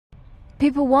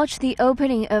People watched the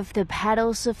opening of the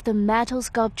petals of the metal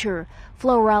sculpture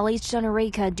Floralis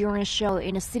Generica during a show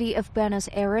in the city of Buenos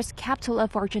Aires, capital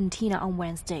of Argentina, on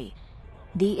Wednesday.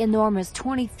 The enormous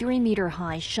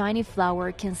 23-meter-high shiny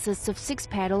flower consists of 6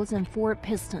 petals and 4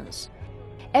 pistons.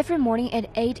 Every morning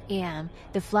at 8 a.m.,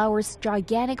 the flower's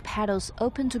gigantic petals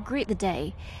open to greet the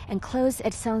day and close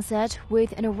at sunset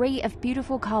with an array of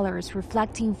beautiful colors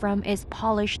reflecting from its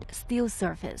polished steel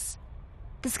surface.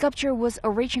 The sculpture was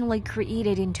originally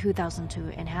created in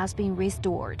 2002 and has been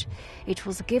restored. It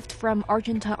was a gift from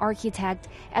Argentine architect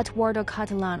Eduardo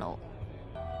Catalano.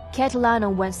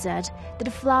 Catalano once said that the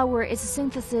flower is a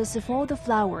synthesis of all the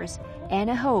flowers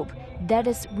and a hope that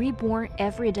is reborn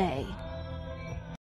every day.